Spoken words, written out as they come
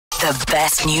The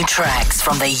best new tracks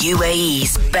from the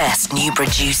UAE's best new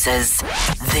producers.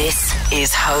 This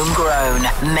is Homegrown,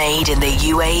 made in the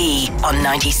UAE on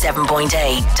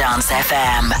 97.8 Dance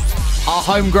FM. Our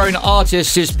homegrown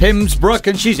artist is Pimms Brooke,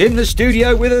 and she's in the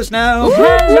studio with us now.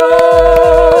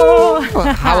 Hello!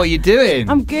 How are you doing?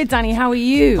 I'm good, Danny. How are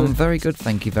you? I'm very good,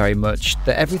 thank you very much.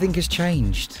 Everything has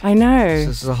changed. I know.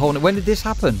 This is a whole. When did this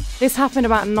happen? This happened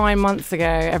about 9 months ago.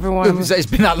 Everyone. It's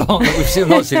been that long that we've seen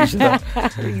lots of each other.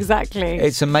 Exactly.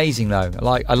 It's amazing though.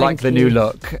 I like the new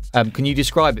look. Can you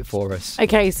describe it for us?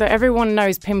 Okay, so everyone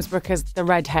knows Pimms Brooke as the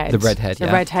redhead. The redhead, The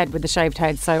redhead with the shaved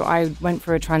head. So I went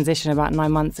through a transition about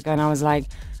 9 months ago, and I was like,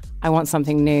 I want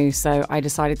something new. So I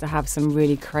decided to have some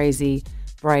really crazy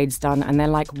braids done, and they're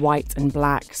like white and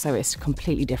black, so it's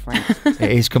completely different.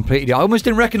 It is completely. I almost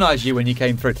didn't recognise you when you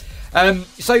came through.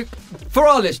 So, for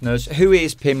our listeners, who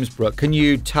is Pimms Brooke? Can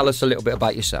you tell us a little bit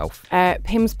about yourself?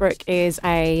 Pimms Brooke is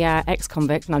a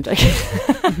ex-convict. No, I'm joking.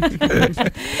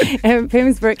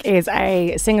 Pimms Brooke is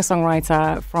a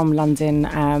singer-songwriter from London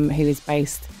who is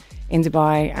based in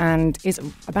Dubai and is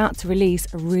about to release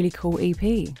a really cool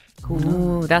EP. Cool.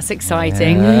 Oh, that's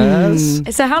exciting. Yes.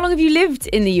 So how long have you lived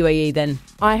in the UAE then?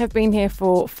 I have been here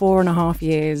for 4.5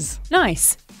 years.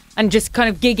 Nice. And just kind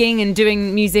of gigging and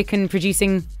doing music and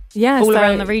producing all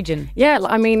around the region? Yeah,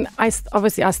 I mean, I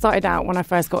started out when I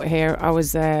first got here. I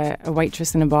was a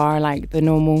waitress in a bar, like the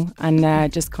normal,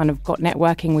 and just kind of got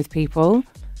networking with people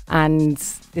and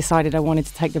decided I wanted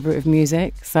to take the route of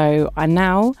music. So I'm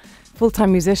now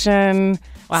full-time musician,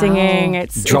 singing.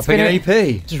 Dropping an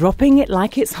EP. Dropping it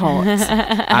like it's hot.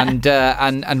 and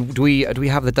do we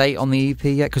have the date on the EP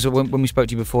yet? Because when we spoke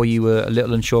to you before, you were a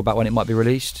little unsure about when it might be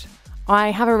released.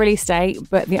 I have a release date,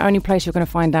 but the only place you're going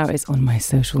to find out is on my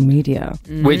social media.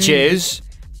 Which is?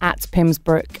 At Pimms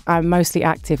Brooke. I'm mostly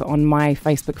active on my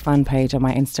Facebook fan page and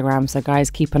my Instagram. So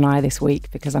guys, keep an eye this week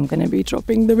because I'm going to be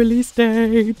dropping the release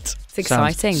date. It's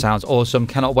exciting. Sounds awesome.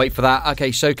 Cannot wait for that.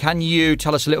 Okay, so can you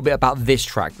tell us a little bit about this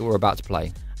track that we're about to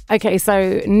play? Okay,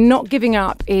 so Not Giving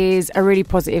Up is a really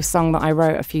positive song that I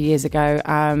wrote a few years ago.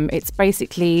 It's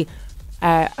basically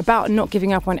about not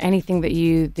giving up on anything that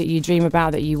you dream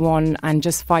about, that you want, and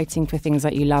just fighting for things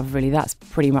that you love, really. That's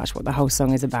pretty much what the whole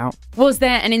song is about. Was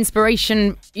there an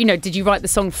inspiration, did you write the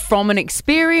song from an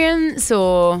experience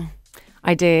or?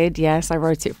 I did, yes. I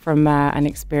wrote it from an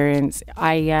experience.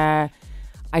 I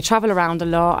travel around a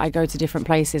lot. I go to different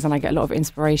places and I get a lot of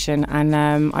inspiration. And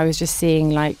I was just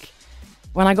seeing,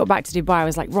 when I got back to Dubai, I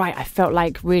was like, right, I felt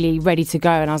like really ready to go.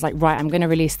 And I was like, right, I'm going to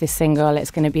release this single. It's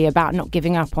going to be about not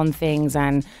giving up on things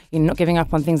and not giving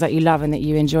up on things that you love and that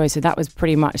you enjoy. So that was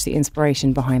pretty much the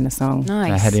inspiration behind the song.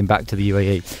 Nice. Heading back to the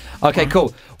UAE. Okay,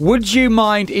 cool. Would you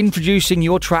mind introducing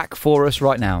your track for us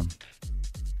right now?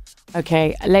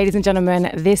 Okay, ladies and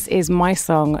gentlemen, this is my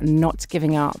song, Not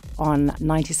Giving Up, on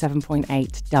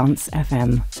 97.8 Dance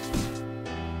FM.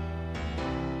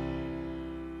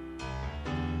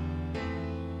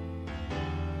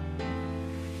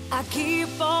 I keep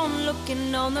on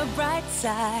looking on the bright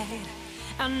side.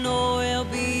 I know it'll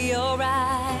be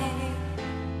alright.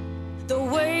 The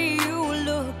way you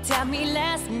looked at me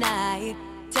last night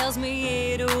tells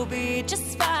me it'll be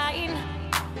just fine.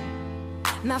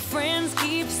 My friends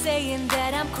keep saying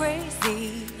that I'm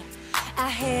crazy. I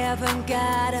haven't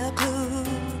got a clue.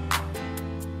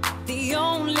 The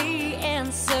only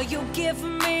answer you give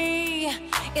me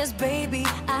is, baby,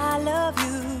 I love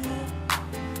you.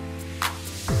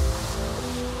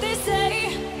 They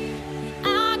say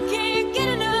I can't get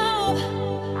enough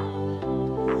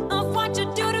of what you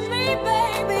do to me,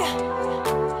 baby.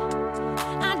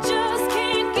 I just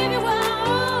can't give you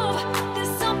up.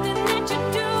 There's something that you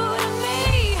do to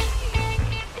me.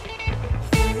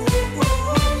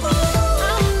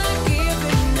 I'm not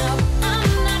giving up.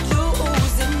 I'm not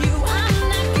losing you. I'm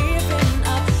not giving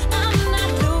up. I'm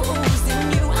not losing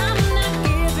you. I'm not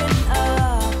giving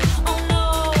up. Oh no,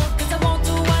 'cause I won't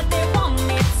do what they want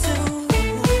me to.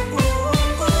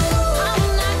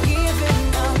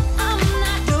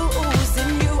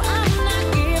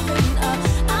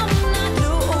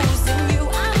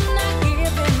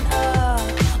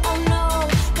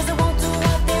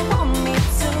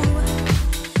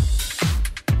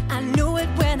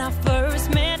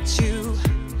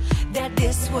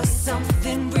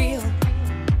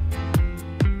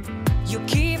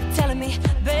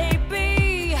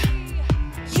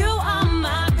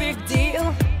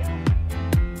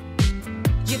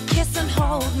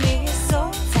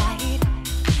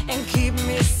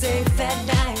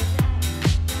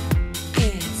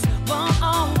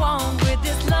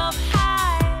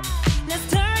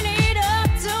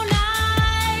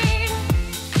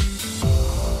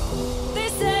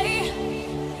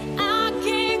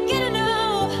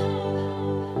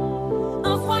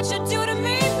 what you do to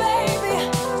me, baby.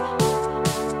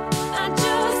 I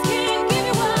just can't give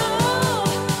you up.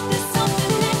 There's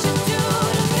something that you do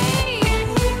to me.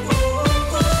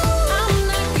 I'm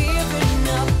not giving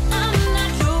up. I'm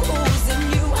not losing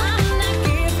you. I'm not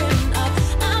giving up.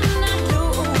 I'm not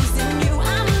losing you.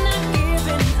 I'm not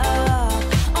giving up.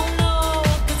 Oh no,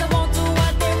 'cause I won't do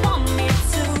what they want me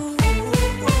to.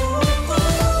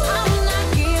 I'm not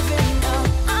giving up.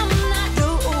 I'm not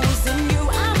losing you.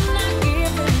 I'm not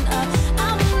giving up.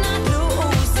 I'm not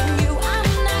losing you. I'm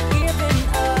not giving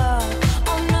up.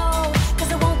 Oh no,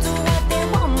 'cause I won't do what they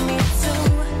want me to.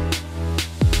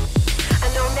 I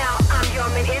know now I'm your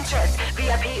main interest.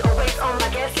 VIP always on my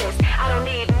guest list. I don't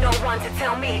need no one to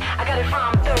tell me. I got it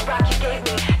from the rock you gave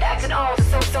me. The acting all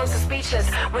so speechless.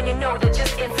 When you know they're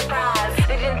just in surprise.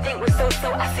 They didn't think we're so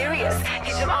serious.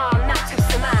 Teach them all not to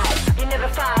surmise. You never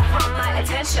far from my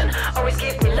attention. Always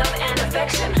give me love and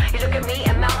affection. You look at me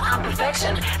and mount I'm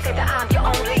perfection. Say that I'm your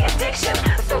only addiction.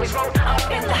 The stories roll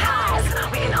up in the highs.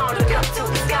 We can all look up to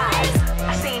the skies.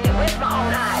 I've seen it with my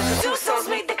own eyes. The two souls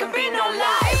meet, there can be no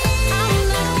lies. I'm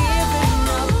not giving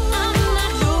up. I'm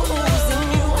not losing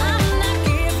you. I'm not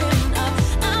giving up.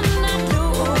 I'm not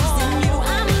losing you.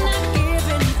 I'm not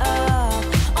giving up.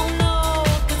 Oh no,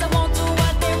 'cause I won't do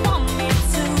what they want me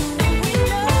to.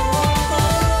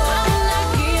 I'm not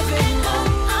giving up.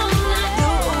 I'm not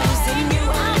losing you.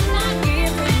 I'm not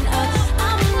giving up.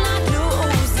 I'm not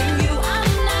losing you.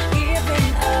 I'm not giving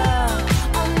up.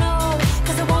 Oh no,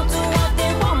 'cause I won't do what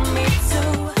they want me to.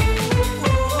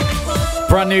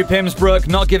 Brand new Pimms Brooke,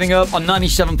 Not Giving Up on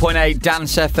 97.8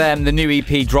 Dance FM. The new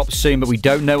EP drops soon, but we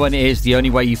don't know when it is. The only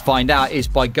way you find out is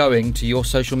by going to your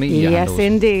social media Yes, handles.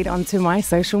 indeed, onto my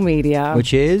social media.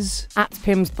 Which is? At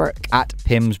Pimms Brooke. At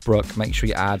Pimms Brooke. Make sure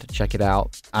you check it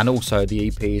out. And also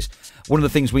the EPs. One of the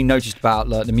things we noticed about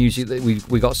the music that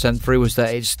we got sent through was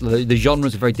that it's the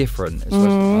genres are very different. That's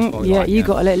what we Yeah, like, you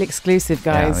got a little exclusive,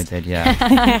 guys. Yeah, we did,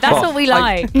 yeah. That's what we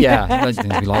like. We like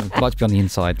to be on the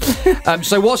inside.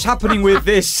 So what's happening with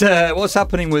this? What's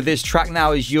happening with this track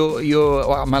now? Is you're?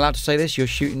 Am I allowed to say this? You're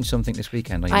shooting something this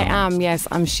weekend? Are you I not? am, yes.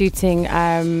 I'm shooting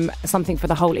something for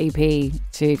the whole EP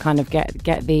to kind of get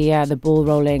the ball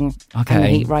rolling and the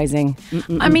Okay. heat rising.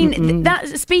 I mean,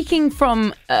 that speaking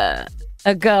from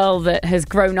a girl that has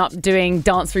grown up doing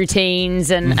dance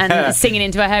routines and singing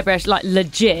into a hairbrush, like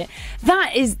legit,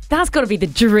 that's got to be the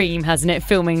dream, hasn't it?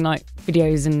 Filming like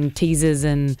videos and teasers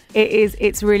and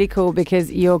It's really cool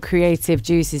because your creative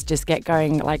juices just get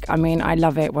going. Like, I mean, I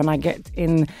love it when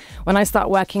I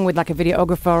start working with like a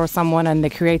videographer or someone and the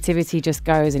creativity just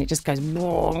goes and it just goes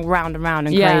round and round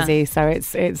and crazy. So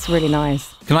it's really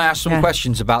nice. Can I ask some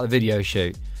questions about the video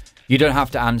shoot? You don't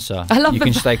have to answer. I love You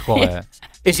can stay quiet.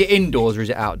 Is it indoors or is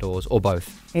it outdoors or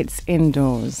both? It's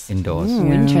indoors. Indoors.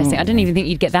 interesting. I didn't even think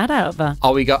you'd get that out of her.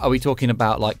 Are we talking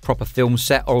about like proper film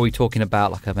set, or are we talking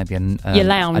about like maybe Your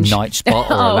lounge. a night spot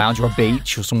or a lounge or a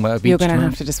beach or somewhere? You're going to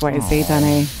have to just wait and see,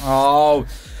 Danny. Oh.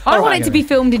 I want it to be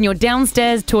filmed in your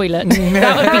downstairs toilet.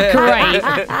 That would be great.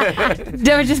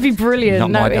 That would just be brilliant. Not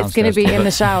No, my it's going to be downstairs in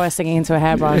the shower singing into a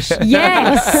hairbrush.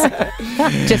 Yes.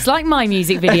 Just like my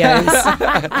music videos.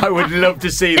 I would love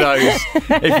to see those.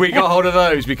 If we got hold of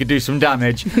those, we could do some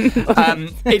damage.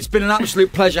 It's been an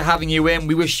absolute pleasure having you in.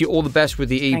 We wish you all the best with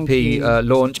the EP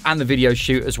launch and the video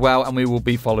shoot as well. And we will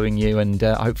be following you. And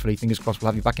hopefully, fingers crossed, we'll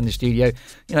have you back in the studio,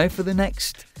 for the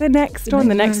next next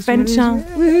venture.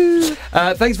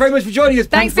 Thanks very much for joining us.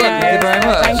 Thanks, Thank you very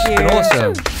much. Thank you. It's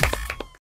been awesome.